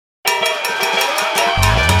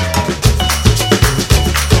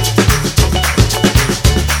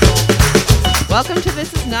Welcome to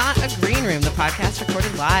This Is Not a Green Room, the podcast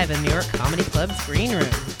recorded live in New York Comedy Club's Green Room.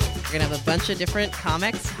 We're going to have a bunch of different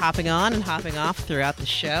comics hopping on and hopping off throughout the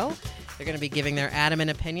show. They're going to be giving their adamant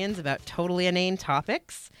opinions about totally inane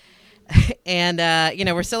topics. And,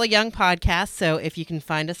 we're still a young podcast, so if you can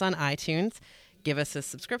find us on iTunes, give us a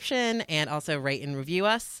subscription and also rate and review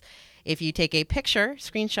us. If you take a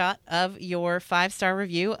screenshot of your 5-star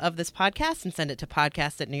review of this podcast and send it to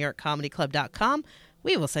podcast@newyorkcomedyclub.com,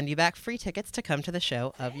 we will send you back free tickets to come to the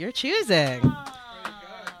show of your choosing.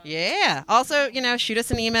 Yeah. Also, shoot us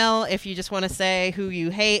an email if you just want to say who you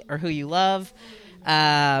hate or who you love,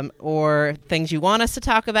 or things you want us to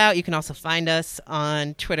talk about. You can also find us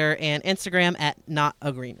on Twitter and Instagram at Not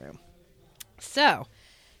a Green Room. So,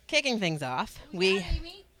 kicking things off, we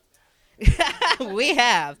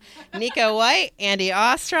have Nico White, Andy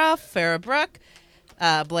Ostroff, Farrah Brooke,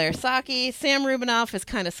 Blair Saki. Sam Rubinoff is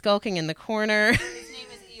kind of skulking in the corner. His name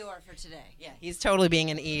is Eeyore for today. Yeah, he's totally being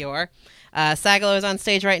an Eeyore. Sagalo is on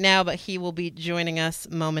stage right now, but he will be joining us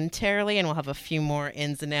momentarily, and we'll have a few more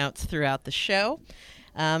ins and outs throughout the show.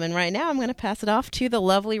 And right now, I'm going to pass it off to the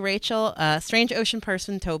lovely Rachel. Strange ocean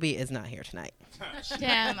person, Toby, is not here tonight.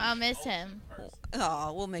 Damn, I'll miss him.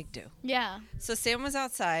 Oh, we'll make do. Yeah. So Sam was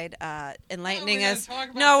outside enlightening we gotta us. talk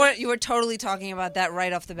about No, this. you were totally talking about that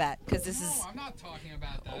right off the bat because this is. No, I'm not talking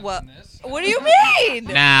about that What? in this. What do you mean?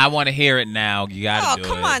 Nah, I want to hear it now. You gotta Oh, do it.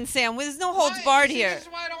 come on, Sam. There's no holds Why- barred see, here. This is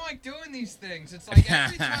why I don't like doing these things. It's like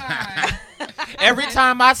every time. Every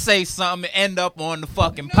time I say something, it end up on the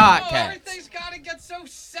fucking No, podcast. everything's got to get so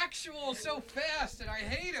sexual so fast, and I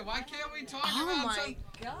hate it. Why can't we talk about some...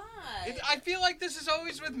 God. I feel like this is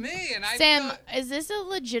always with me, and I Sam, feel... is this a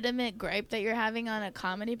legitimate gripe that you're having on a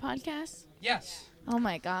comedy podcast? Yes. Oh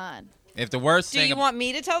my god. If the worst Do thing, you want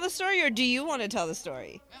me to tell the story or do you want to tell the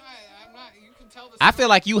story? I'm not... You can tell this... I feel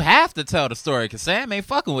like you have to tell the story because Sam ain't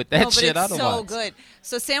fucking with that No, but shit it's otherwise. so good.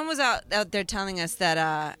 So Sam was out there telling us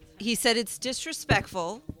that he said it's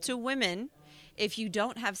disrespectful to women if you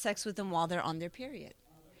don't have sex with them while they're on their period.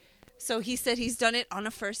 So he said he's done it on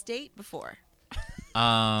a first date before.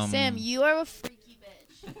 Sam, you are a freaky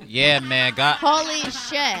bitch. Yeah, man. God. Holy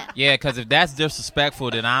shit. Yeah, because if that's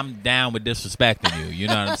disrespectful, then I'm down with disrespecting you. You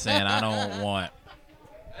know what I'm saying? I don't want.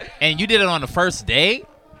 And you did it on the first date?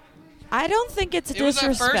 I don't think it's It was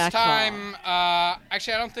disrespectful. a first time...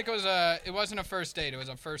 actually, I don't think it was a... It wasn't a first date. It was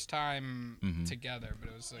a first time together, but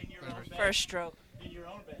it was like... Whatever. First stroke.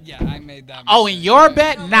 Yeah, I made that Oh, in mistake. your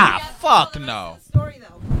bed? Nah, fuck no. Story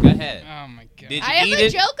though. Go ahead. Oh, my God. Did you I eat have a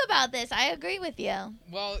it? joke about this. I agree with you.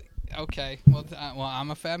 Well, okay. Well,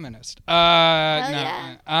 I'm a feminist.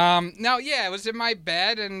 No. No, yeah, it was in my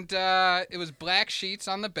bed, and it was black sheets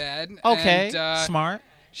on the bed. Okay, And, smart.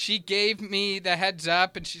 she gave me the heads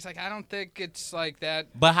up, and she's like, I don't think it's like that.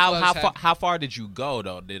 But close head- how far did you go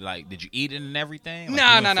though? Did you eat it and everything? Like,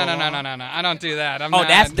 No, you no, went no, full no, no, on? no, no, no. I don't do that. I'm Oh,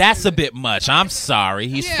 not, that's a bit much. I'm sorry.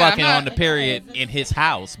 He's Yeah, fucking I'm on the not- period in his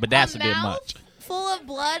house, but that's a bit mouth much. full of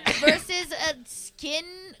blood versus a skin.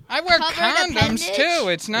 I wear covered condoms appendage? too.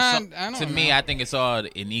 It's not. So- I don't to know. me, I think it's all an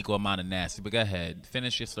equal amount of nasty. But go ahead,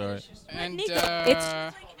 finish your story. And, Nico, it's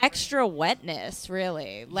like extra wetness,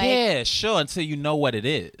 really. Like, Yeah, sure. Until you know what it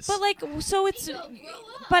is. but like, so it's.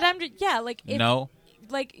 But I'm just, yeah, like if, no.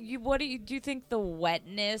 like you. What do you think the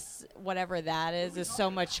wetness, whatever that is so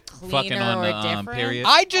much Fucking cleaner on or the different? I period.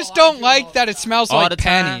 just don't like that it smells All like the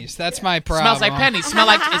time? pennies. That's my problem. Smells like pennies. It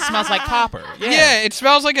smells like copper. Yeah, it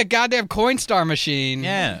smells like a goddamn Coinstar machine.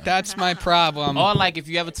 Yeah. That's my problem. Or like if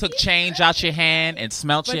you ever took change out your hand and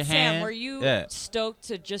smelt But your Sam, hand. were you Yeah. stoked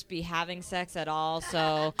to just be having sex at all?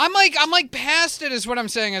 So I'm like past it is what I'm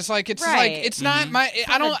saying. It's like it's like Right. it's not Mm-hmm. my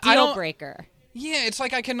I not don't a deal I don't breaker. Yeah, it's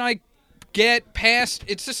like I can like get past.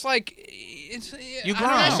 It's just like it's. You I don't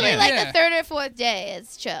grown, know. Especially yeah. like Yeah. the third or fourth day,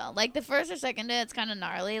 it's chill. Like the first or second day, it's kind of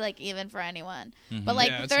gnarly, like even for anyone. But like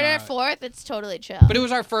Yeah, the it's third or not. fourth, it's totally chill. But it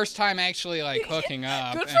was our first time actually like hooking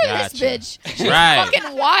up. Good for and- this Gotcha. bitch. She's Right.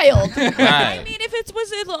 fucking wild. I Right. mean, if it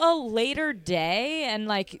was a later day and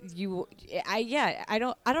like you, I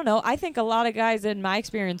don't know. I think a lot of guys in my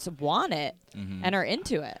experience want it and are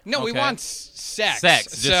into it. No, we Okay. want sex. Sex.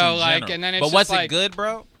 Just So in like, general. and then it's but just was like, it good,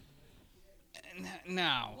 bro?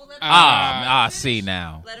 No. See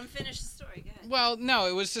now. Let him finish the story. Go ahead. Well, no,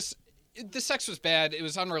 it was just the sex was bad. It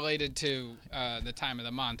was unrelated to the time of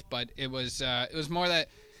the month, but it was more that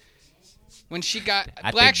when she got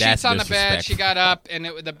I black think that's sheets on the bed, she disrespectful. got up and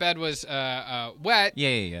the bed was wet.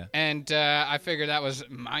 Yeah. And I figured that was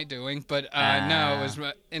my doing, but no, it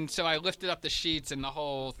was. And so I lifted up the sheets, and the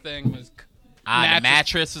whole thing was The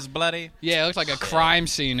mattress is bloody. Yeah, it looked like a crime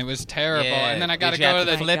scene. It was terrible. Yeah. And then I got to Did you go have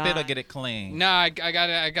to the flip God. it or get it clean. No, I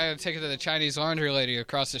gotta take it to the Chinese laundry lady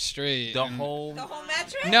across the street. The and- whole.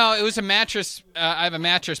 mattress? No, it was a mattress. I have a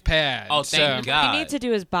mattress pad. Oh, thank God. What you need to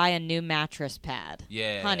do is buy a new mattress pad.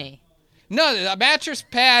 Yeah. Honey. No, a mattress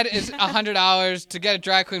pad is $100. To get it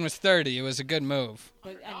dry clean was $30. It was a good move.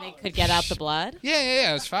 And they could get out the blood?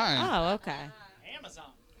 Yeah, it was fine. Oh, okay.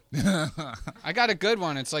 I got a good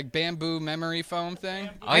one. It's like bamboo memory foam thing.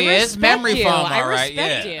 Oh yeah, it's memory you. foam, I all right.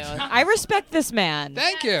 respect Yeah. you. I respect this man.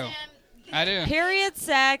 Thank you. I do. Period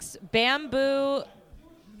sex, bamboo,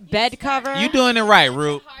 bed cover. You doing it right,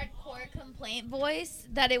 Root. Hardcore complaint voice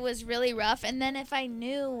that it was really rough, and then if I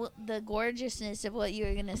knew the gorgeousness of what you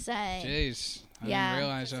were gonna say, Jeez, I Yeah. didn't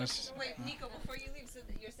realize us. Wait, Nico, before you leave, so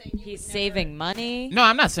that you're saying you He's would saving money. No,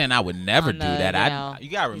 I'm not saying I would never On do the, that. you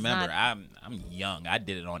You gotta he's remember, not- I'm young. I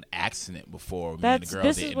did it on accident before. That's me and the girl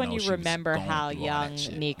this is didn't when know you she was remember going how through all young that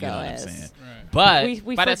shit. Nico You know what I'm is. saying? Right. But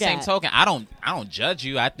We by that same forget. token, I don't judge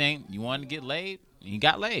you. I think you wanted to get laid. You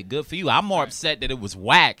got laid. Good for you. I'm more upset that it was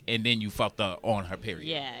whack and then you fucked her on her period.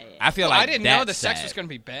 Yeah. I feel Well, like I didn't know that's the sex sad. was going to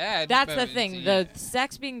be bad. That's but the thing. yeah. The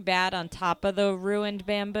sex being bad on top of the ruined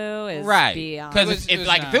bamboo is Right. beyond. Because It if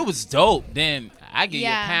was if not. it was dope, then I give you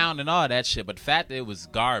Yeah. a pound and all that shit. But the fact that it was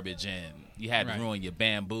garbage and you had Right. to ruin your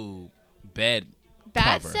bamboo bed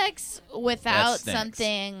bad cover. sex without stinks.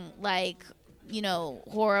 something like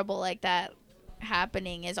horrible like that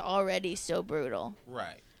happening is already so brutal.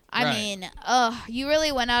 Right. I Right. mean, you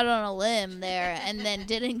really went out on a limb there and then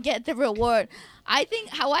didn't get the reward. I think,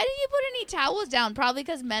 why didn't you put any towels down? Probably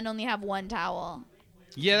because men only have one towel.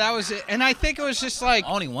 Yeah, that was it. And I think it was just like,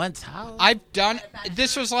 Only one towel? I've done,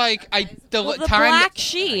 this was like, the Well, the time. black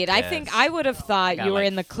sheet. I think Yes. I would have thought Got you were like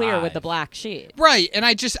in the clear with 5. the black sheet. Right, and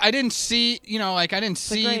I didn't see, I didn't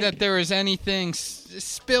see great- that there was anything,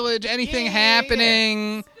 spillage, anything Yeah.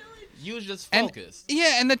 happening. You was just And focused.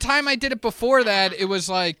 yeah, and the time I did it before that, it was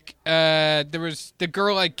like there was the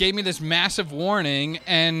girl like gave me this massive warning,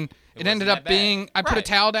 and it ended wasn't up that bad. being I put a Right.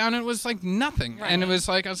 towel down, and it was like nothing, and it Right. was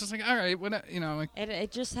like I was just like, all right, what like.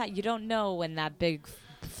 It just you don't know when that big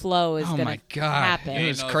flow is Oh gonna my god, happen. it didn't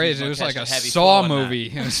was know if crazy. you It was was like gonna a catch a heavy Saw flow or not. movie.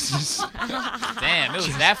 It was just, Damn, it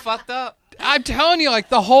was that fucked up? I'm telling you, like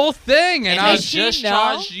the whole thing, and And I they Does was she just know?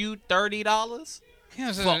 charged you $30 yeah, it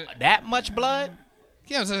was for that much blood?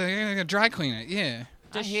 yeah, it was like, I gotta dry clean it. Yeah,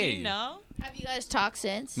 Does I hear she you. know? Have you guys talked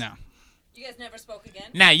since? no, You guys never spoke again?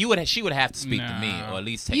 Now she would have to speak to me, No. or at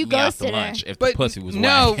least take You me out to ghosted her. lunch if but the pussy was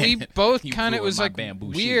no, whack. we both You kind of ruined was my like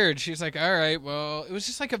bamboo sheet. weird. She's like, all right, well, it was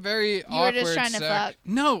just like a very awkward. were just trying to sex. fuck.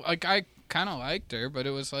 No, like I kind of liked her, but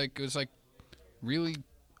it was like really.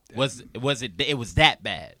 Was it that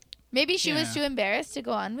bad? Maybe she was Yeah. too embarrassed to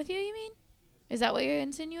go on with you, you mean? Is that what you're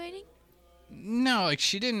insinuating? No, like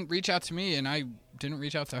she didn't reach out to me, and I didn't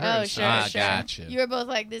reach out to her. Oh, so- sure, Ah, sure. gotcha. You were both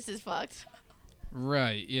like, this is fucked.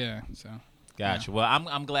 Right. Yeah. So. Gotcha. Well,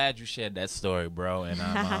 I'm glad you shared that story, bro. And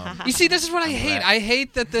You see, this is what I hate. glad. I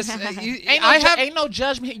hate that this. ain't no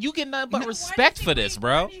judgment. You get nothing but respect for this,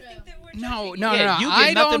 bro. No. Yeah, you get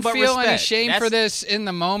I nothing don't but feel any respect. shame for That's- this in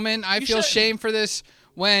the moment. I You feel shouldn't. shame for this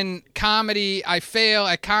when I fail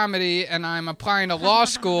at comedy, and I'm applying to law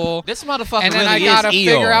school. This motherfucker And then really I gotta is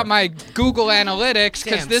figure Eeyore. out my Google Analytics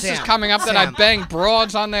because Sam, this is Sam, coming up that I Sam. bang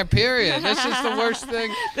broads on their period. This is the worst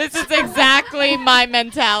thing. This is exactly my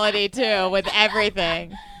mentality too with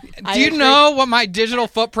everything. Do you know what my digital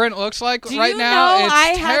footprint looks like Do right you now? know It's I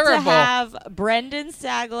had terrible. to have Brendan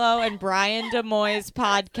Saglow and Brian DeMoy's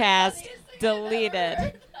podcast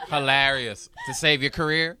deleted Hilarious. To save your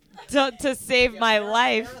career? to save my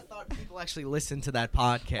life. I thought people actually listened to that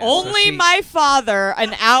podcast. Only So she- my father,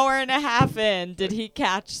 an hour and a half in, did he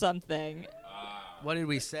catch something. What did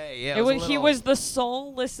we say? Yeah, It was, a he little- was the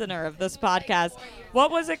sole listener of this podcast.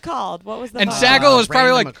 What was it called? What was the And podcast? Saggle was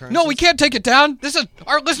probably Random like, occurrences. "No, we can't take it down. This is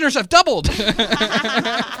our listeners have doubled."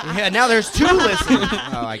 Yeah, now there's 2 listeners.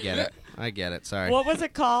 Oh, I get it. Sorry. What was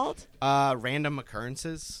it called? Random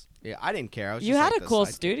occurrences. Yeah, I didn't care. I was You just had like a the cool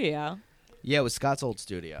side- studio. Yeah, it was Scott's old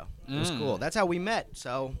studio. It was cool. That's how we met.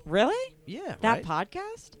 So Really? yeah, That right? yeah.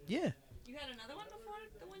 Yeah. You had another one before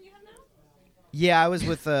the one you have now? Yeah, I was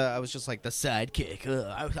with. I was just like the sidekick.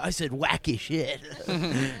 I said wacky shit.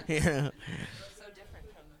 Yeah. So different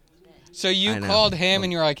from So you I know. called him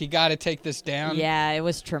and you're like, "You got to take this down." Yeah, it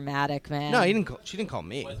was traumatic, man. No, he didn't. She didn't call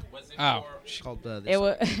me. Oh, She called this. It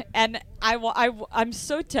was, and I'm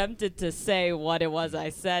so tempted to say what it was I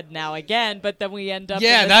said now again, but then we end up.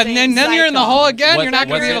 yeah. in the same Then you're in the cycle. hole again. Was You're it- not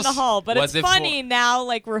was gonna We're be in able the to. hole, but was it's it funny now,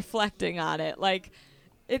 like reflecting on it. Like,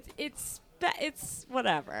 it's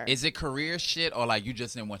whatever. Is it career shit or like you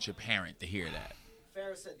just didn't want your parent to hear that?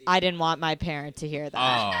 I didn't want my parent to hear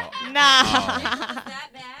that. Oh. Nah. that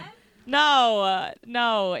bad?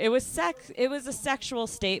 No. It was It was a sexual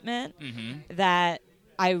statement Mm-hmm. that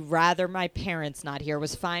I rather my parents not hear.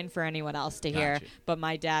 Was fine for anyone else to hear, Gotcha. but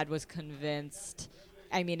my dad was convinced.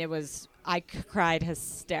 I mean, I cried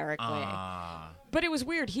hysterically. But it was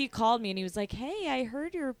weird. He called me and he was like, "Hey, I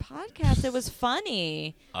heard your podcast. It was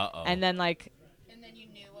funny." Uh-oh. And then And then you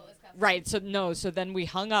knew what was coming. right, so then we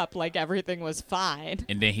hung up like everything was fine.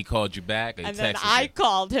 And then he called you back, or he And then texted I you?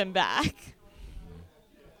 called him back.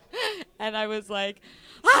 And I was like,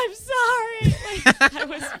 "I'm sorry." Like, I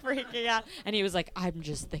was freaking out. And he was like, "I'm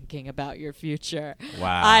just thinking about your future."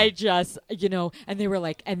 Wow. I just, and they were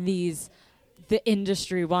like, the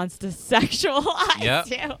industry wants to sexualize Yep.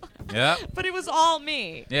 you. Yep. But it was all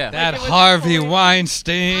me. Yeah. That it was Harvey totally-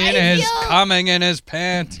 Weinstein I is feel- coming in his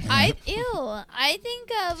pants. I think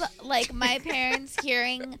of like my parents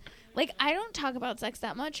hearing, like I don't talk about sex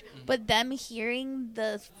that much, but them hearing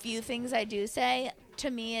the few things I do say to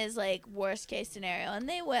me is like worst case scenario, and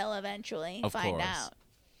they will eventually Of find course. out.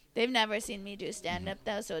 They've never seen me do stand up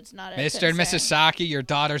though, so it's not a Mr. and concern. Mrs. Saki, your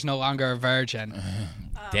daughter's no longer a virgin.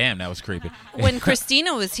 Damn, that was creepy. When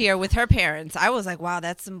Christina was here with her parents, I was like, wow,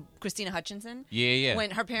 that's some Christina Hutchinson. Yeah.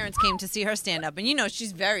 When her parents came to see her stand up. And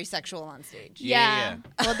she's very sexual on stage. Yeah.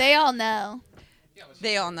 Well, they all know.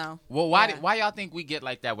 They all know. Well, why Yeah. why y'all think we get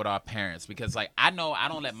like that with our parents? Because like I know I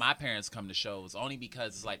don't let my parents come to shows only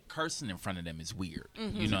because like cursing in front of them is weird. You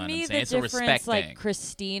know To what me, I'm saying? the It's a difference, respect like thing.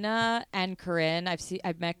 Christina and Corinne,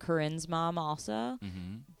 I've met Corinne's mom also.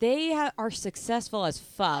 Mm-hmm. They are successful as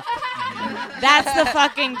fuck. That's the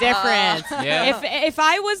fucking difference. Yeah. If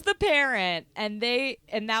I was the parent and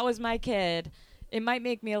that was my kid, it might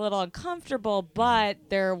make me a little uncomfortable, but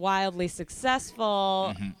they're wildly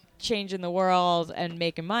successful, changing the world and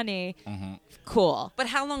making money. Cool. But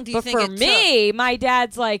how long do you But think for it me, my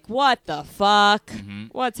dad's like, "What the fuck? Mm-hmm.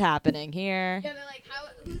 What's happening here?" Yeah, they're like,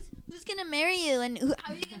 who's gonna marry you, and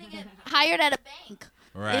how are you gonna get hired at a bank?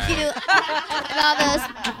 Right. If you do all those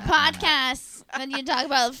podcasts and you talk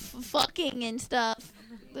about fucking and stuff.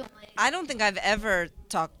 I don't think I've ever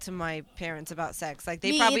talked to my parents about sex. Like,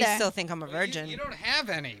 they Me probably either. still think I'm a virgin. You don't have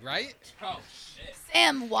any, right?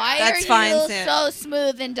 Sam, why That's are fine, you Sam. so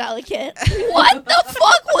smooth and delicate? What the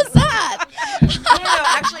fuck was that? No,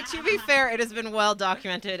 actually, to be fair, it has been well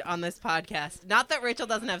documented on this podcast. Not that Rachel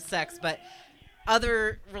doesn't have sex, but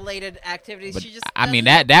other related activities. But, She just I mean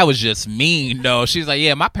doesn't- that was just mean though. She's like,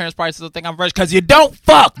 yeah, my parents probably still think I'm virgin because you don't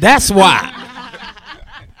fuck. That's why.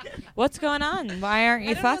 What's going on? Why aren't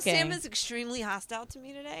you I don't know, fucking? Sam is extremely hostile to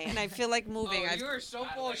me today, and I feel like moving. Oh, you are so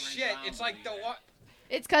full of shit. It's like the what?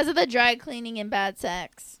 It's because of the dry cleaning and bad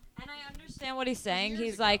sex. And I understand what he's saying.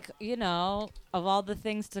 He's like, of all the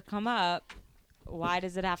things to come up, why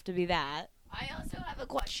does it have to be that? I also have a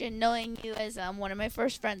question, knowing you as one of my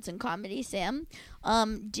first friends in comedy, Sam.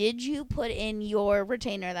 Did you put in your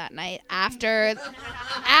retainer that night after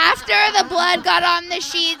the blood got on the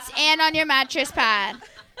sheets and on your mattress pad?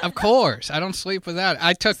 Of course. I don't sleep without it.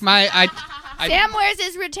 I took my... I Sam wears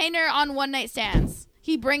his retainer on one night stands.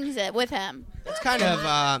 He brings it with him. That's kind of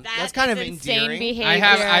that's kind of insane endearing. behavior. I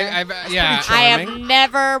have... Yeah. pretty I have charming.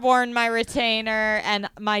 never worn my retainer, and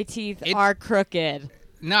my teeth It- are crooked.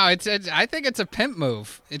 No, it's I think it's a pimp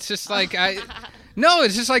move. It's just like No,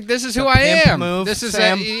 it's just like this is who A I pimp am. move, This is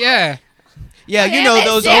Sam. yeah. Yeah, you Sam know is-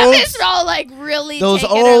 those Sam old is all like really those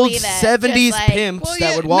take it or old leave it. 70s Just like, pimps Well, that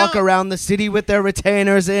yeah, would walk no. around the city with their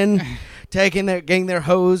retainers in, getting their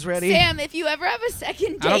hose ready. Sam, if you ever have a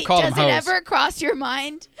second I don't date, call does them it hoes. ever cross your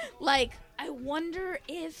mind? Like, I wonder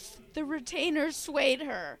if the retainer swayed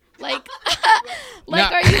her. Like, No.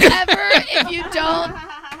 are you ever, if you don't,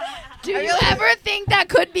 do you ever think that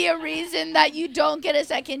could be a reason that you don't get a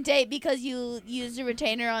second date because you use the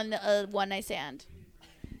retainer on a one night stand?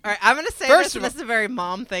 All right, I'm going to say First this, of and this is a very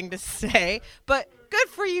mom thing to say, but good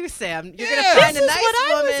for you, Sam. You're going Yeah. to find This a is nice what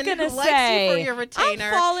I was woman gonna who likes you for say. your retainer.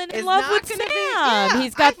 I'm falling in is love not with gonna Sam. be- yeah,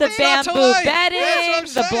 He's got I the think- Not to bamboo lie. bedding, That's what I'm the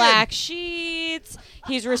saying. black sheets.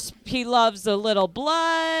 He loves a little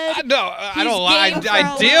blood. No, I He's don't lie. game for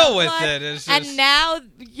I a deal little with blood. it. It's just, And now,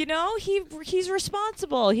 he's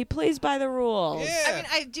responsible. He plays by the rules. yeah. I mean,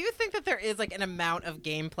 I do think that there is like an amount of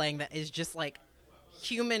game playing that is just like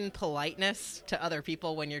human politeness to other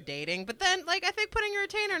people when you're dating. But then, like, I think putting your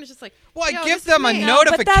retainer in is just like, Well, I yo, give this is them a me. No,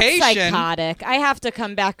 but that's notification. psychotic. I have to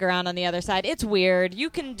come back around on the other side. It's weird. You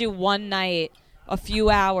can do one night, a few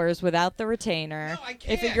hours without the retainer. No, I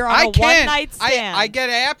can't. If you're on I a can't. one night stand. I get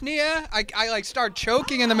apnea. I like start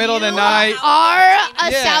choking in the middle of the night. Are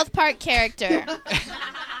a Yeah. South Park character.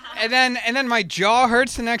 and then my jaw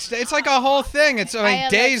hurts the next day. It's like a whole thing. It's I my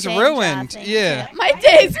have that day's same ruined. jaw thing, Yeah. too. My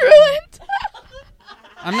day's ruined.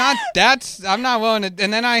 I'm not willing to.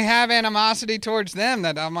 And then I have animosity towards them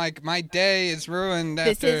that I'm like, my day is ruined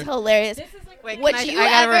This after. is hilarious. Wait, Would I you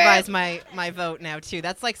gotta ever- revise my vote now too.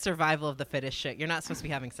 That's like survival of the fittest shit. You're not supposed to be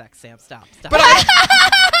having sex, Sam. Stop. But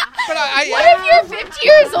I What if you're 50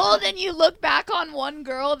 years old and you look back on one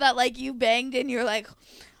girl that like you banged and you're like,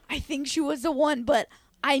 I think she was the one, but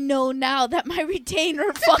I know now that my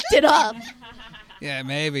retainer fucked it up. yeah,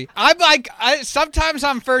 maybe. I'm like, sometimes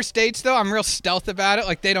on first dates though, I'm real stealth about it.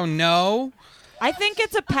 Like they don't know. I think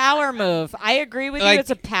it's a power move. I agree with you. Like, It's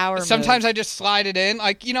a power move. Sometimes I just slide it in,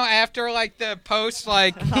 like after like the post,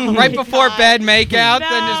 like right before bed makeout,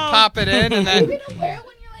 then just No. pop it in, and then Wear it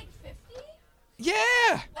when you're like 50?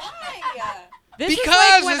 yeah. This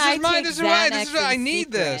because is like when this I is my- take this is why- this is Xanax why I in need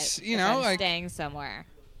secret this, you if know, I'm like- staying somewhere.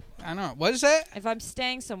 I don't know. What is that? If I'm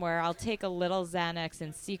staying somewhere, I'll take a little Xanax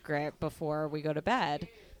in secret before we go to bed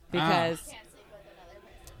because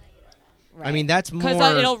I mean, that's more.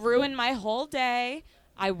 because it'll ruin my whole day.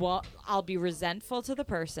 I'll be resentful to the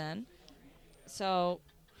person. So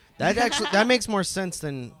that makes more sense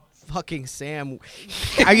than fucking Sam.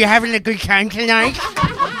 Are you having a good time tonight?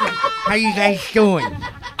 How you guys doing?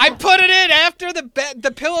 I put it in after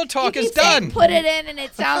the pillow talk You is keep saying done. put it in and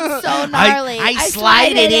it sounds so gnarly. I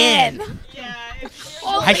slide it in.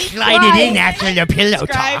 I slide it in after the pillow talk.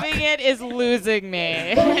 describing it is losing me.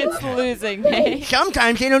 It's losing me.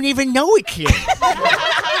 Sometimes they don't even know it's here.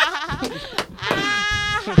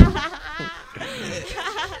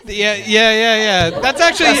 Yeah. That's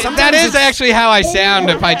actually Sometimes that is it's- actually how I sound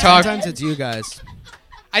if I talk. Sometimes it's you guys.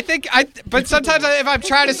 But sometimes if I'm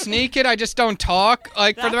trying to sneak it, I just don't talk.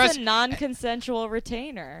 Like for the That's rest. a non-consensual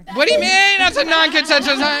retainer. What do you mean? That's a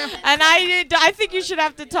non-consensual time. And I think you should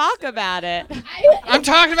have to talk about it. I'm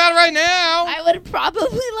talking about it right now. I would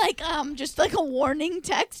probably just like a warning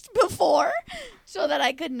text before so that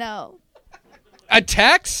I could know. A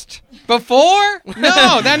text before?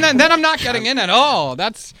 No, then I'm not getting in at all.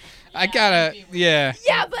 I gotta. Yeah.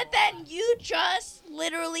 Yeah, but then you just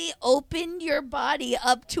literally opened your body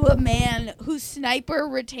up to a man who sniper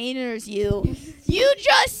retainers you. You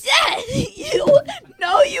just said you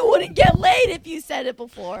know you wouldn't get laid if you said it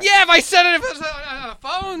before. Yeah, if I said it if it was on a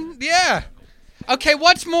phone, yeah. Okay,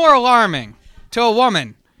 what's more alarming to a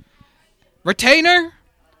woman? Retainer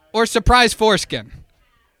or surprise foreskin?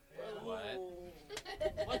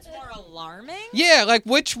 What's more alarming? Yeah, like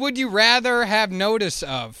which would you rather have notice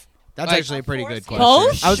of? That's Like- actually a pretty good question.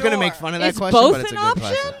 Both? I was gonna make fun of that Is question, both but it's a an good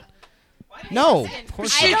option? question. No, of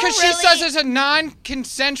course I not. don't Because she really- says it's a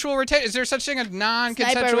non-consensual retainer. Is there such thing as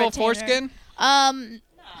non-consensual retainer. foreskin?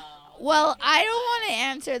 Well, I don't want to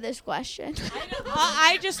answer this question.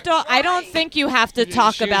 I just don't. I don't think you have to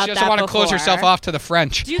talk She about just that want to before. close herself off to the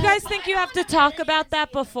French. Do you guys think you have to talk about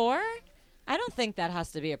that before? I don't think that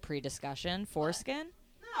has to be a pre-discussion. Foreskin.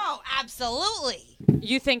 Oh, absolutely.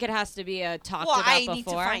 You think it has to be a talked Well, about I before? need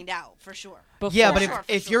to find out for sure. Before. Yeah, but Sure, for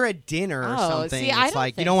if sure. you're at dinner or Oh, something, see, I it's don't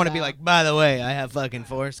like you think don't want to be so. like, by the way, I have fucking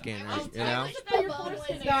foreskin, or, you know?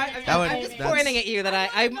 I'm just pointing at you that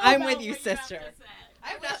I'm with you, sister.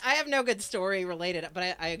 I have no good story related,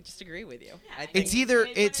 but I just agree with you. I think It's either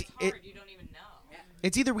You don't even know.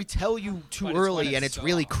 it's either we tell you too But it's when early and it's it's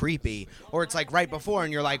really soft. creepy, or it's like right before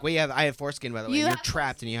and you're like, wait, I have foreskin by the way. You You're have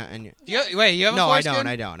trapped and you Wait, you have no, a I foreskin?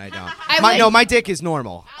 don't. I would- My dick is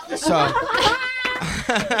normal, so.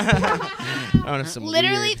 I don't have some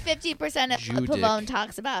Literally weird- 50% of Jew what Pavone dick.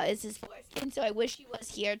 talks about is his foreskin, so I wish he was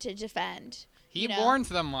here to defend. He you know? warns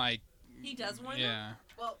them like, He does want to. yeah.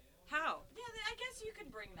 Well, how? Yeah, I guess you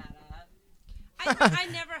could bring that up. I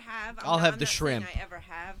never have. I'll have I'm the not saying shrimp. I ever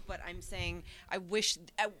have, but I'm saying I wish.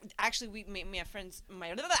 Actually, my friends,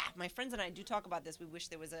 my friends and I do talk about this. We wish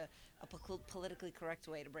there was a politically correct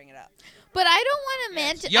way to bring it up. But I don't want a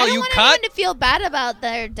man to. Yo, I don't you want cut? anyone to feel bad about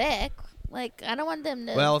their dick. Like I don't want them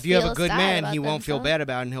to. Well, if you have a feel good sad man, about he won't feel themselves. bad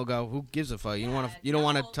about it, and he'll go, "Who gives a fuck? You don't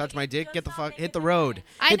want to touch my dick? Get the fuck, hit the road,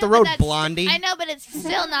 I hit the know, but road, that's- blondie." I know, but it's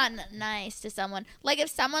still not nice to someone. Like if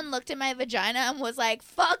someone looked at my vagina and was like,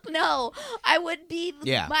 "Fuck no," I would be.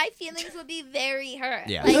 Yeah. My feelings would be very hurt.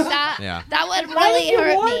 Yeah. Like that. Yeah. That would really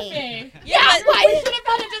hurt me. Yeah. Why should have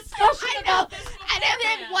had a discussion about this? And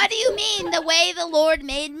then, what do you mean? The way the Lord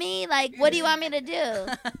made me? Like, what do you want me to do?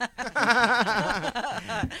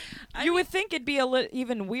 You would think it'd be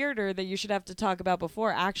even weirder that you should have to talk about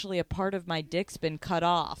before. Actually, a part of my dick's been cut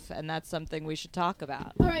off, and that's something we should talk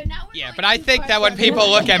about. All right, now we're Yeah, going but I too think far that when down people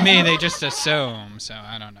the look at me, they just assume. So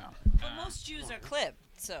I don't know. But most Jews are clipped,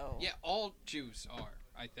 so. Yeah, all Jews are,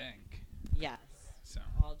 I think. Yes. So.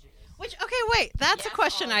 Which, okay, wait. That's a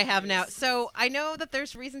question I have now. So I know that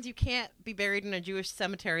there's reasons you can't be buried in a Jewish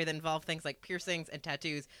cemetery that involve things like piercings and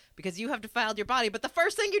tattoos because you have defiled your body. But the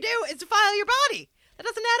first thing you do is defile your body. That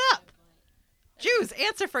doesn't add up. Jews,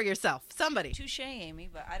 answer for yourself. Somebody. Touche, Amy,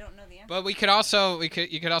 but I don't know the answer. But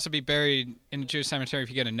you could also be buried in a Jewish cemetery if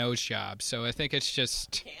you get a nose job. So I think it's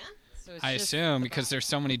just. So it's I just assume because there's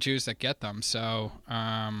so many Jews that get them. So.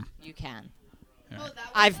 you can. Oh,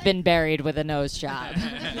 I've been buried with a nose job.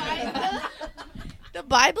 The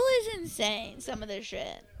Bible is insane, some of the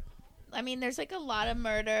shit. I mean, there's like a lot of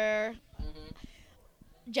murder.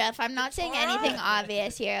 Jeff, I'm not saying anything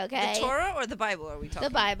obvious here, okay? The Torah or the Bible are we talking?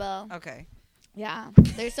 The Bible. Okay. Yeah,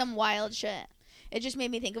 there's some wild shit. It just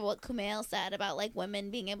made me think of what Kumail said about like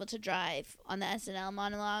women being able to drive on the SNL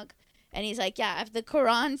monologue. And he's like, yeah, if the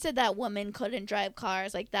Quran said that women couldn't drive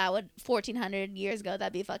cars, like that would 1,400 years ago,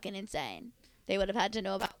 that'd be fucking insane. They would have had to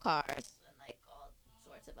know about cars and like all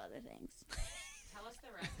sorts of other things. Tell us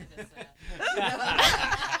the rest of this.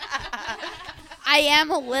 I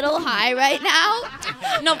am a little high right now.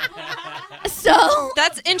 No, So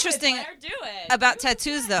that's interesting Claire, do it. about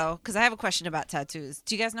tattoos, though, because I have a question about tattoos.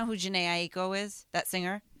 Do you guys know who Jhené Aiko is? That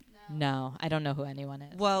singer? No, I don't know who anyone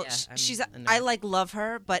is. Well, Yeah, I'm she's a nerd. I like love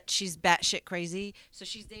her, but she's batshit crazy. So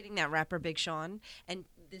she's dating that rapper Big Sean, and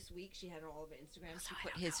this week she had on all of her Instagrams. She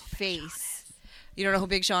put his face. You don't know who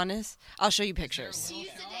Big Sean is? I'll show you pictures. she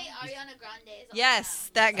used to date Ariana Grande. Yes,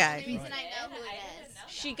 that guy. The reason I know who it is.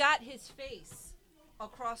 She got his face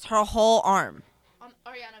across her whole arm.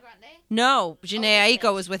 Ariana Grande? No, Jhené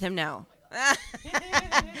Aiko is with him now.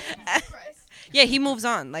 Yeah, he moves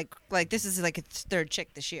on. Like this is like his third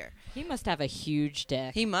chick this year. He must have a huge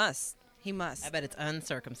dick. He must. He must. I bet it's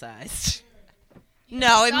uncircumcised.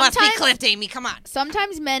 No, it must be Sometimes- clipped, Amy. Come on.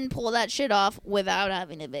 Sometimes men pull that shit off without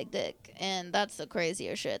having a big dick, and that's the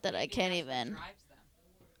crazier shit that I can't even.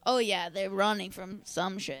 Oh yeah, they're running from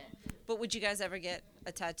some shit. But would you guys ever get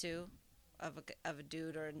a tattoo of a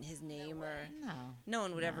dude or his name or? No. No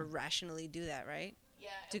one would ever rationally do that, right? Yeah.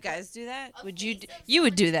 Do guys do that? Would you? You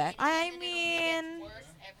would do that. I mean, Worse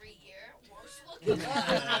every year. Worse looking.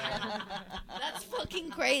 That's fucking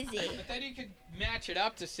crazy. But then you could match it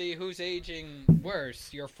up to see who's aging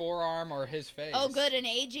worse, your forearm or his face. Oh, good, an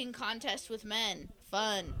aging contest with men.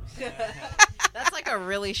 Fun. That's like a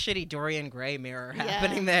really shitty Dorian Gray mirror Yeah.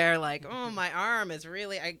 happening there. Like, oh, my arm is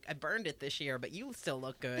really, I burned it this year, but you still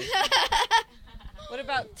look good. What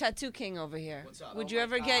about Tattoo King over here? Would you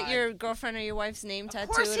ever get your girlfriend or your wife's name tattooed?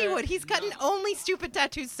 Of course he or- would. He's gotten only stupid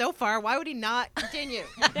tattoos so far. Why would he not continue?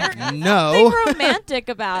 No. romantic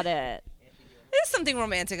about it. There's something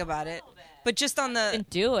romantic about it, but just on the. And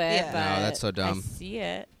do it. Yeah. But No, that's so dumb. I see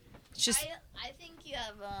it. It's just. I think you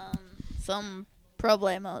have some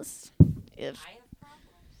problemos if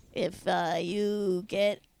you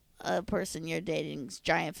get a person you're dating's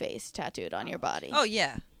giant face tattooed on your body. Oh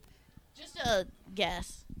yeah. Just a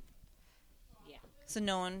guess. So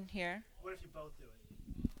no one here. What if you both do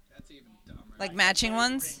it? That's even dumber. Like matching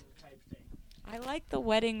ones. Ring type thing. I like the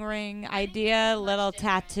wedding ring idea, little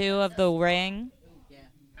tattoo of the ring,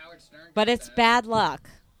 Howard Stern. but it's bad luck.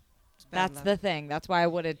 bad That's luck. the thing. That's why I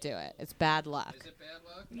wouldn't do it. It's bad luck. Is it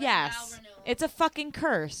bad luck? Yes. It's a fucking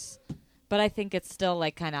curse. But I think it's still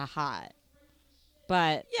like kind of hot.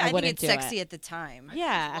 But Yeah, I, think wouldn't it's do sexy it. at the time.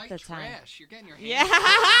 Yeah, White at the time. trash. You're getting your hands.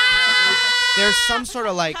 Yeah. There's some sort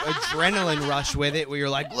of like adrenaline rush with it where you're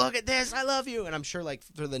like, look at this, I love you. And I'm sure like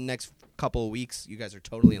for the next couple of weeks, you guys are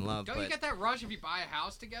totally in love. Don't but you get that rush if you buy a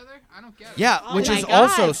house together? I don't get it. yeah, Oh which my is God,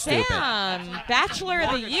 also stupid. Sam, Bachelor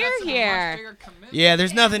of the Mortgage, Year that's a much here. bigger commitment. Yeah,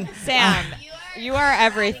 there's nothing. Sam, you are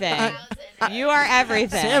everything. You are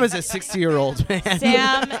everything. Sam is a 60-year-old man.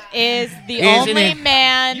 Sam is the Isn't only it?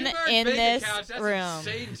 man You burn in bank this accounts, that's room.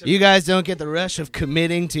 insane to me. You guys don't get the rush of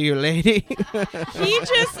committing to your lady. He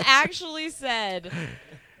just actually said,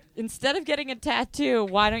 instead of getting a tattoo,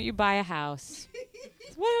 why don't you buy a house?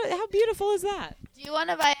 How beautiful is that? Do you want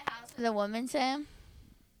to buy a house with a woman, Sam?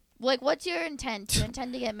 Like, what's your intent? Do you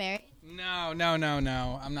intend to get married? No.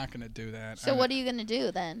 I'm not gonna do that. So what are you gonna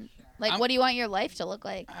do then? Like, what do you want your life to look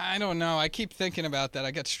like? I don't know. I keep thinking about that. I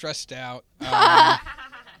get stressed out. You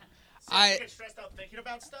I get stressed out thinking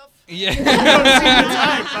about stuff? yeah.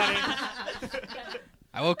 Time, buddy.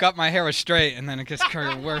 I woke up, my hair was straight, and then it gets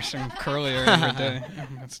worse and curlier every day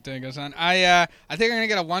as the day goes on. I think I'm gonna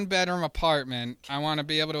get a 1-bedroom apartment. I want to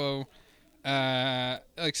be able to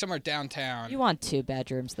like somewhere downtown. You want 2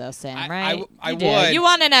 bedrooms though, Sam, I right? I You do. would. You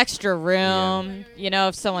want an extra room, you know,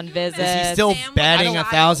 if someone visits. Is he still Sam, batting I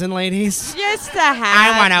 1,000 ladies? Just to have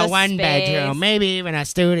I want a the 1 space. bedroom, maybe even a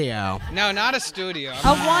studio. No, not a studio.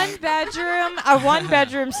 A 1 bedroom. A 1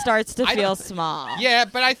 bedroom starts to feel small. Yeah,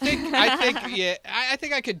 but I think I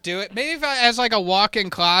think I could do it. Maybe if I as like a walk-in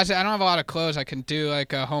closet. I don't have a lot of clothes. I can do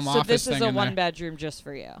like a home So office this thing is a in 1 there. bedroom just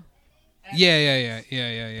for you.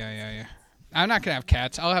 Yeah. I'm not gonna have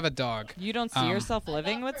cats. I'll have a dog. You don't see yourself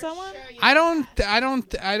living with someone? I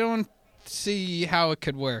don't see how it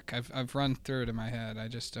could work. I've run through it in my head. I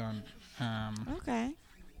just don't. Okay.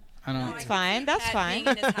 I don't. That's fine. That's Cat fine.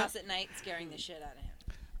 being in his house at night, scaring the shit out of him.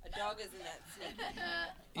 A dog isn't that sneaky.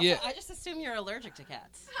 Yeah. I just assume you're allergic to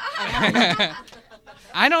cats.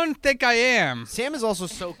 I don't think I am. Sam is also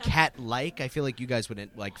so cat-like. I feel like you guys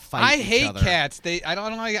wouldn't like fight I each hate other. cats. I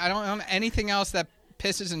don't want anything else that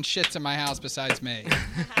pisses and shits in my house besides me.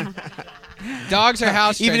 Dogs are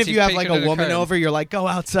house. Even if you have like a woman over. over, you're like, go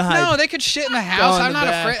outside. No, they could shit in the house. in I'm the not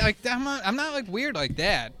back. afraid. Like I'm not like weird like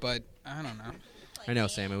that. But I don't know. I know,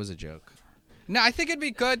 Sam. It was a joke. No, I think it'd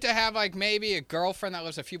be good to have like maybe a girlfriend that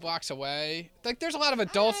lives a few blocks away. Like there's a lot of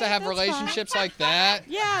adults that have that's relationships like that.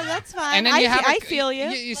 Yeah, that's fine. And then you have I feel you.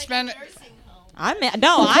 You spend. I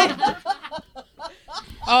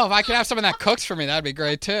Oh, if I could have someone that cooks for me, that'd be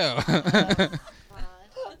great too.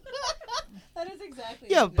 That is exactly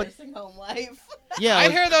Yeah, but- nursing home life. Yeah, I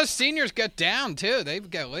like- hear those seniors get down too. They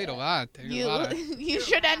get laid a lot. They get a lot of You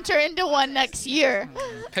should enter into one next year.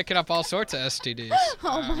 picking up all sorts of STDs.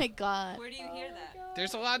 Oh my god. Where do you hear that?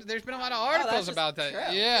 There's been a lot of articles just about that. true.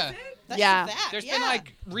 Yeah. That's Yeah. just that. There's yeah. been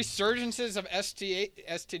like resurgences of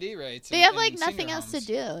STD rates. They in- have in like senior nothing else to homes.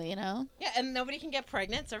 do, you know? Yeah, and nobody can get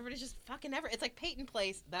pregnant, so everybody's just fucking ever. It's like Peyton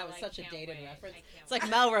Place. That was such a dated reference. It's like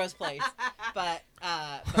Melrose Place, but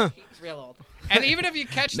it's real old. And even if you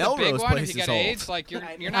catch the big Melrose one, Place if you is get old. AIDS, like you're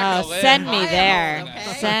not gonna live. send me I am there. old,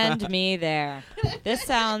 okay? Send me there. This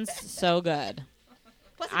sounds so good.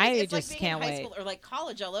 Plus, I it's just like being can't in high wait. school or like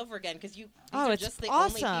college all over again because these Oh, are it's just the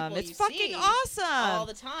only awesome. people It's you fucking see all awesome.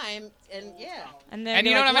 the time, and yeah. And And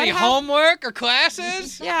you you're don't like, have any "What hap-" homework or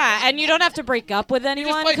classes. Yeah, and you don't have to break up with You just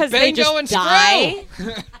anyone play because they bingo and just die.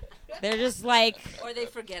 screw. They're just like, Or they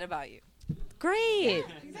forget about you. great.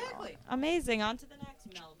 Exactly. Amazing. On to the next,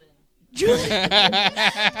 Melvin.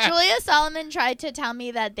 Julia Solomon tried to tell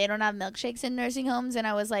me that they don't have milkshakes in nursing homes, and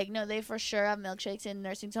I was like, no, they for sure have milkshakes in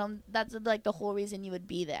nursing homes. That's like the whole reason you would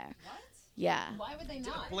be there. What? Yeah. Why would they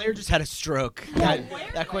not? Blair just had a stroke.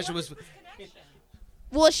 That question was.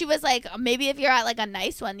 Well, she was like, maybe if you're at like a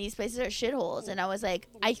nice one, these places are shitholes. And I was like,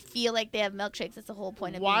 I feel like they have milkshakes. That's the whole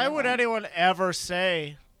point of Why being would there. anyone ever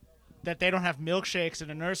say that they don't have milkshakes in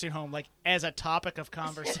a nursing home, like as a topic of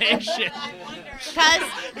conversation?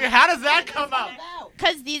 How does that come up?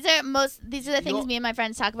 Because these are the things me and my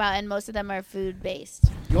friends talk about, and most of them are food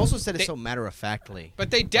based. You also said it They- so matter of factly. But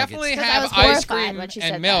they definitely Because I have was ice horrified cream when she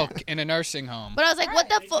said and milk in a nursing home. But I was like, what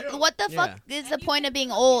the fuck is the point of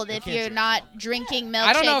being old if you're not drinking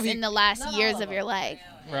I don't know if milkshakes you- in the last years of your life?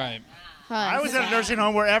 Right. Huh. I was at a nursing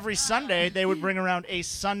home where every Sunday they would bring around a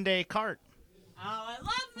Sunday cart.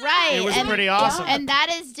 Right. It was and, pretty awesome. And that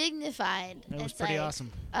is dignified. It was It's pretty like,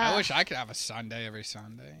 awesome. I wish I could have a Sunday every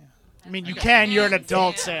Sunday. I mean, you can. You're an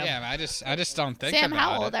adult, Sam. Yeah, but I just don't think Sam, about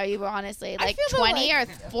how old it. are you, honestly? Like feel 20 or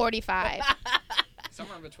 45?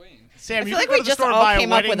 Somewhere in between. Sam, I you feel like could go we to the just store and all buy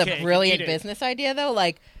came a up wedding with cake a and brilliant eat it. business idea, though.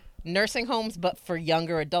 Like nursing homes, but for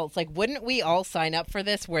younger adults. Like, wouldn't we all sign up for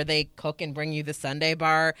this, where they cook and bring you the Sunday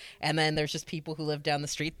bar, and then there's just people who live down the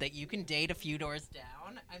street that you can date a few doors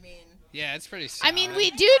down? I mean, Yeah, it's pretty. I mean, solid. we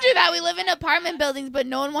do that. We live in apartment buildings, but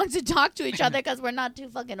no one wants to talk to each other because we're not too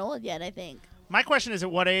fucking old yet, I think. My question is, at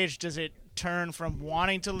what age does it turn from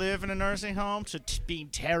wanting to live in a nursing home to being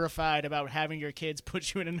terrified about having your kids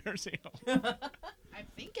put you in a nursing home? I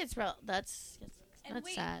think it's real. That's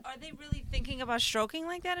Wait, sad. are they really thinking about stroking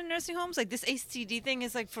like that in nursing homes? Like this STD thing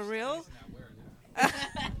is like for real?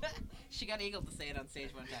 she got Eagle to say it on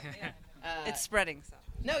stage one time. It's spreading. So.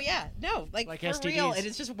 No, yeah, no, like for STDs. real, it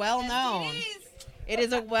is just well known. It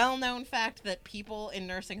is a well-known fact that people in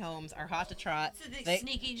nursing homes are hot to trot. So they They-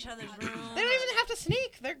 sneak each other's room. They don't even have to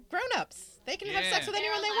sneak. They're grown-ups. They can have sex Yeah. with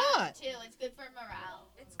anyone they want. Too. It's good for morale.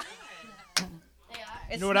 It's good. They are.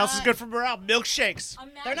 It's You know what else is not- good for morale? Milkshakes.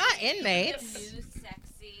 They're not inmates. New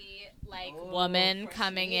sexy woman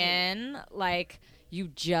coming in, like you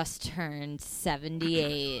just turned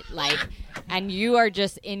 78, like, and you are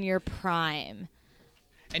just in your prime.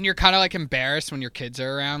 And you're kind of like embarrassed when your kids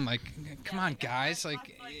are around. Like, come on, guys.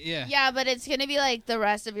 Like, yeah. Yeah, but it's gonna be like the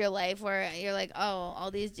rest of your life where you're like, oh,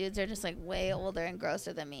 all these dudes are just like way older and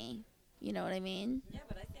grosser than me. You know what I mean? Yeah,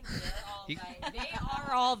 but I think they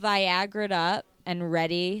are all Viagra'd up and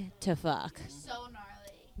ready to fuck. So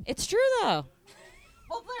gnarly. It's true though.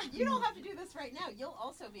 Well, Blair, you don't have to do this right now. You'll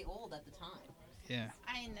also be old at the time. Yeah.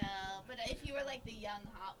 I know, but if you were like the young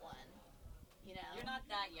hot one, you know. You're not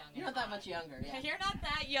that young. You're not that much younger. Yeah. You're not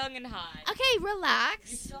that young and hot. Okay, You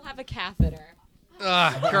relax. still have a catheter.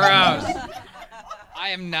 Ugh, gross. I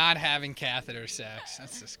am not having catheter sex.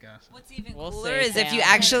 That's disgusting. What's even We'll cooler see, is if you Sam.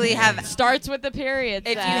 actually have Starts with the period.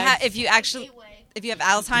 if you sex. if you have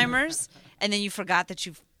Alzheimer's and then you forgot that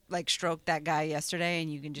you've like stroked that guy yesterday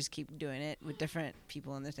and you can just keep doing it with different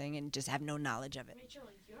people in the thing and just have no knowledge of it. Rachel,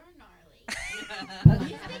 you're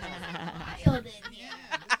gnarly. You think it's wild in here.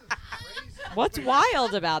 What's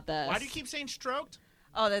wild about this? Why do you keep saying stroked?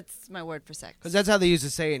 Oh, that's my word for sex. Because that's how they used to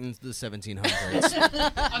say it in the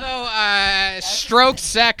 1700s. Although stroked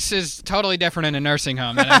sex is totally different in a nursing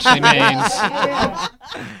home. It actually means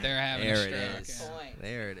they're having There a it stroke. is. Yeah.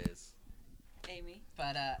 There it is. Amy.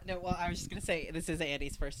 But no, well, I was just gonna say this is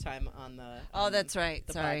Andy's first time on the. Oh, that's right.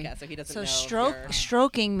 The Sorry. podcast, so he doesn't So know. if you're-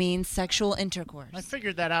 stroking means sexual intercourse. I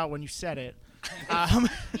figured that out when you said it. Me too, I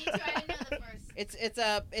didn't know the first.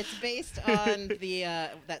 It's based on the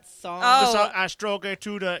that song. Oh. So I stroke it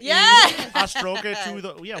to the Yeah. I stroke it to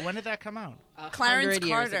the. Yeah, when did that come out? 100 Clarence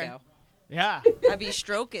years Carter. ago. Yeah. I be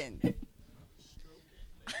stroking.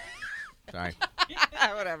 Sorry.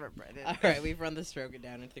 Whatever, Brendan. All right, we've run the stroke it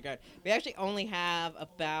down into the ground. We actually only have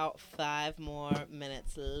about 5 more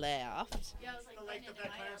minutes left. Yeah, I was like, Brendan,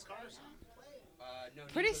 am I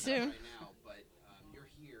Pretty soon.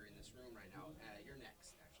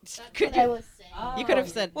 That's what I was saying. You could have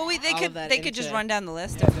said. Well, they all could of that they could just into- run down the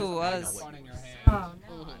list of who was. Oh,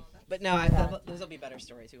 Mhm. But no, those will be better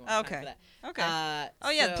stories. We won't have time Okay. for that. Okay. Oh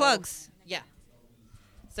yeah, so- plugs. Yeah.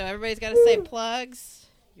 So everybody's got to say plugs.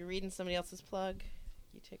 You're reading somebody else's plug.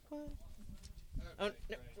 You take one. Oh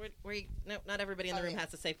no! No, not everybody in the room has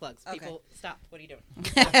to say plugs. Okay. People, stop! What are you doing?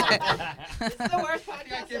 This is the worst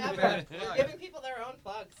podcast give ever. them a plug. Giving people their own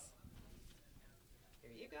plugs.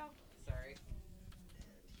 Here you go. Sorry. And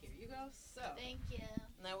here you go. So Thank you.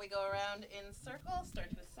 now we go around in circles. Start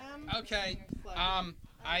with Sam. Okay. Plug.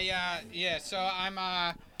 So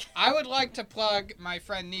I would like to plug my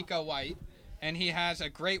friend Nico White, and he has a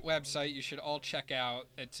great website you should all check out.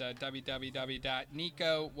 It's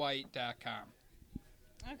www.nicowhite.com.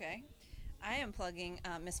 Okay. I am plugging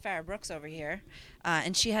Miss Farrah Brooks over here,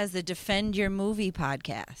 and she has the Defend Your Movie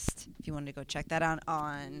podcast. If you want to go check that out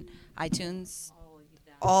on iTunes,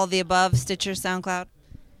 all the above, Stitcher, SoundCloud.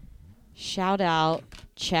 Shout out,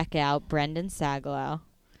 check out Brendan Sagalow.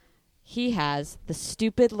 He has the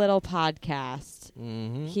Stupid Little Podcast.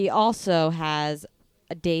 Mm-hmm. He also has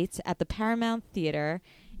dates at the Paramount Theater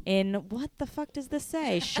in, what the fuck does this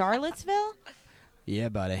say? Charlottesville? Yeah,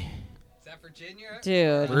 buddy. Is that Virginia?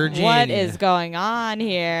 Dude, Virginia. what is going on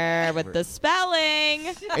here with the spelling?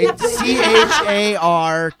 It's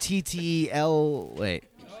CHARTTL. Wait.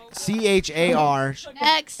 CHARLOTT.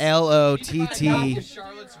 Next. Charlotte's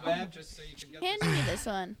Web, just so you can get Hand me this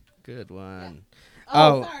one. Good one.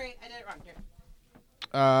 Oh, sorry, I did it wrong. Here.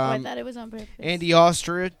 I thought it was on purpose. Andy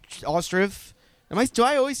Ostriv. Do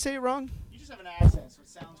I always say it wrong? You just have an accent, so it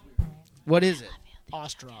sounds weird. What is it?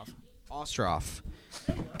 Ostrov. Ostrov.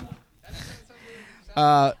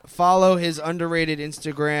 Follow his underrated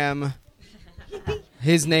Instagram.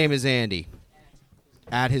 His name is Andy.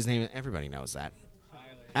 Everybody knows that.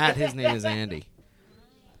 At his name is Andy.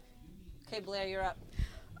 Okay, Blair, you're up.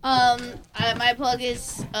 My plug is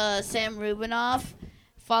Sam Rubinoff.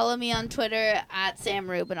 Follow me on Twitter at Sam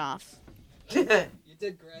Rubinoff. You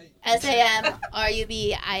did great.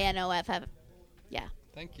 SAMRUBINOFF. Yeah.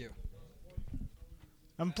 Thank you.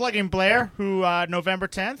 I'm plugging Blair, who November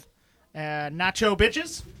 10th, Nacho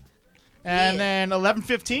Bitches, and then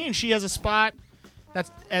 11/15. She has a spot. That's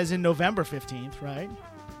as in November 15th, right?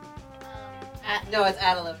 No, it's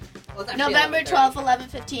at 11. Well, it's actually November 11:30. 12th,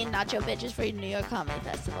 11/15, Nacho Bitches for New York Comedy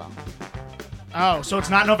Festival. Oh, so it's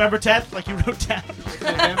not November 10th, like you wrote down.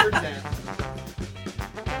 November 10th.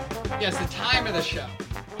 Yes, the time of the show.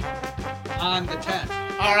 On the 10th.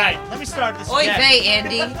 All right, let me start this Oy again. vey,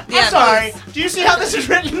 Andy. I'm sorry. Do you see how this is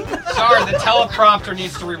written? Sorry, the teleprompter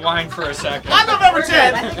needs to rewind for a second. On November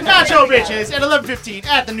 10th, Nacho Bitches at 11:15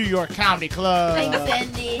 at the New York Comedy Club. Thanks,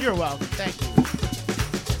 Andy. You're welcome. Thank you.